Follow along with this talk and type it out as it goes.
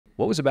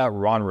What was about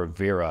Ron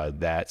Rivera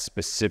that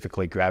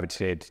specifically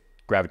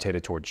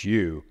gravitated towards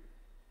you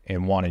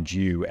and wanted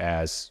you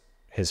as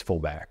his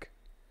fullback?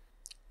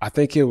 I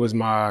think it was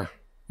my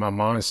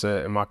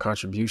mindset and my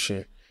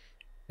contribution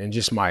and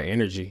just my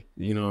energy.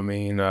 You know what I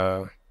mean?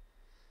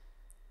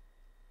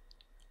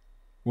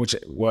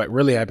 What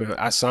really happened,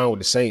 I signed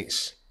with the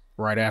Saints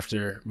right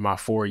after my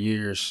 4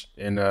 years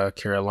in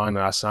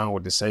Carolina. I signed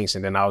with the Saints,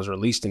 and then I was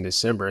released in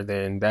December.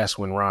 Then that's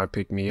when Ron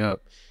picked me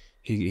up.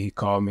 He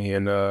called me,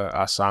 and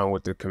I signed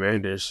with the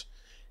Commanders.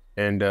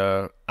 And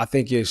I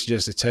think it's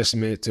just a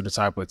testament to the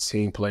type of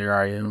team player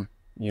I am,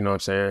 you know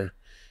what I'm saying?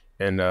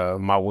 And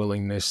my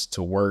willingness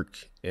to work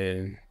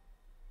and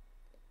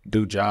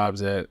do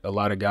jobs that a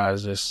lot of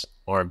guys just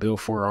aren't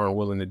built for, aren't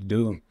willing to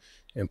do,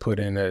 and put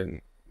in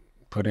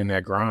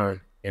that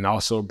grind, and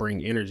also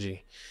bring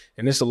energy.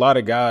 And there's a lot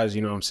of guys,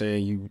 you know what I'm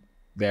saying,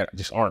 that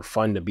just aren't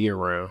fun to be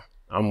around.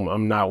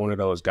 I'm not one of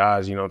those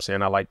guys, you know what I'm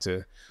saying? I like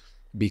to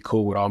be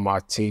cool with all my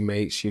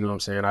teammates, you know what I'm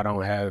saying? I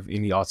don't have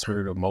any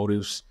alternative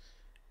motives.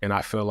 And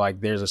I feel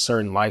like there's a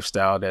certain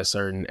lifestyle that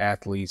certain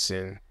athletes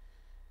and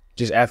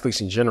just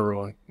athletes in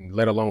general,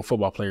 let alone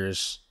football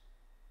players,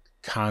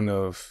 kind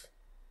of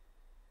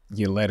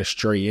get led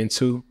astray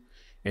into,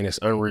 and it's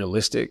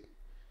unrealistic.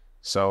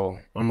 So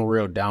I'm a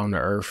real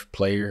down-to-earth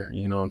player,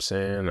 you know what I'm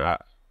saying? I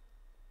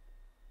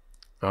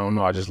don't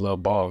know, I just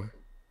love ball.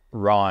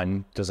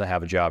 Ron doesn't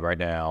have a job right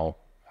now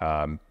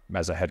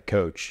as a head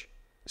coach.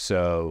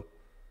 So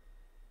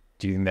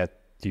do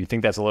you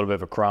think that's a little bit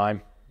of a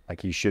crime?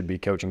 Like he should be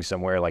coaching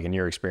somewhere, like in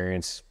your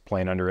experience,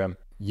 playing under him?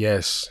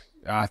 Yes,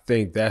 I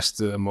think that's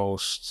the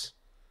most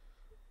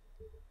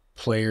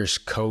players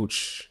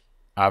coach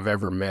I've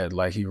ever met.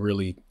 Like he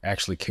really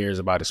actually cares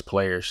about his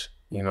players,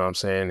 you know what I'm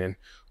saying? And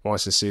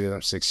wants to see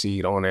them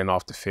succeed on and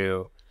off the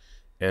field.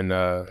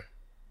 And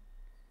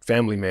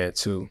family man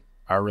too.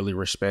 I really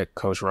respect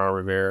Coach Ron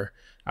Rivera,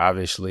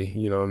 obviously,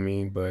 you know what I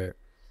mean? But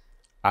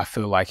I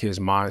feel like his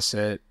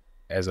mindset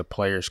as a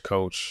player's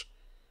coach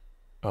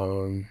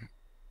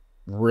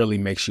really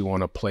makes you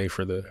want to play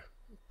for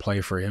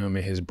him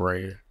and his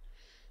brand.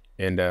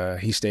 And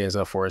he stands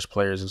up for his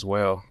players as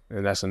well.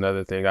 And that's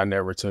another thing I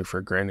never took for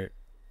granted.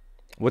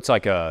 What's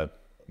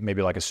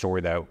maybe like a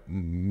story that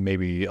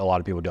maybe a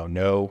lot of people don't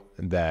know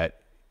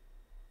that,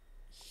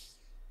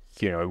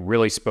 you know,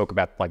 really spoke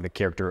about like the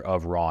character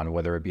of Ron,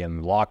 whether it be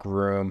in the locker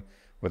room,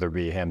 whether it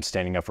be him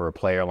standing up for a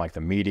player like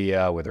the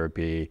media, whether it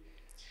be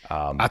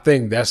I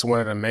think that's one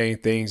of the main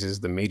things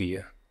is the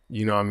media.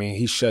 You know what I mean?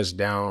 He shuts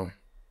down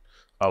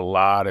a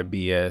lot of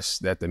BS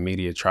that the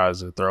media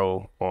tries to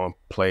throw on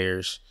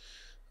players.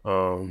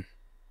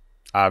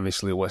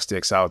 Obviously what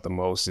sticks out the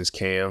most is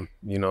Cam,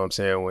 you know what I'm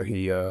saying, when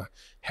he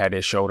had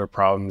his shoulder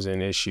problems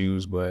and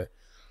issues, but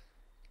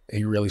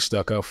he really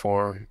stuck up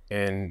for him.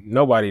 And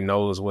nobody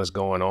knows what's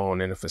going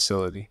on in the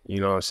facility. You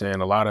know what I'm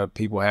saying? A lot of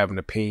people have an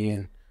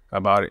opinion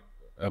about it,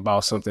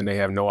 about something they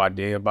have no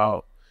idea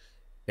about.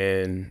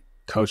 And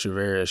Coach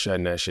Rivera is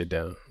shutting that shit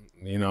down.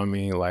 You know what I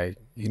mean? Like,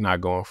 he's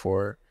not going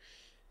for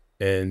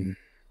it. And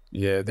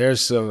yeah,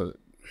 there's some.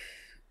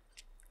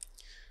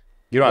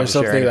 You don't have to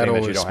share anything I don't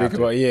that want you to don't have speak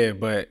to. about. Yeah,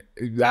 but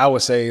I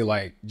would say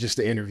like just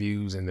the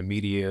interviews and the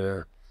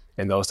media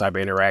and those type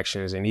of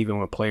interactions, and even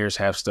when players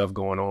have stuff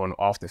going on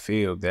off the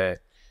field, that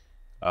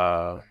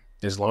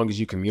as long as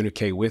you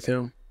communicate with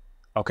him,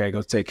 okay,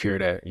 go take care of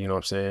that. You know what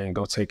I'm saying?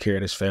 Go take care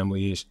of this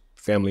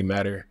family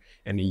matter,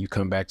 and then you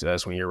come back to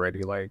us when you're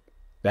ready. Like,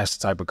 that's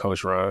the type of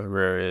coach Ron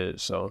Rivera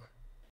is. So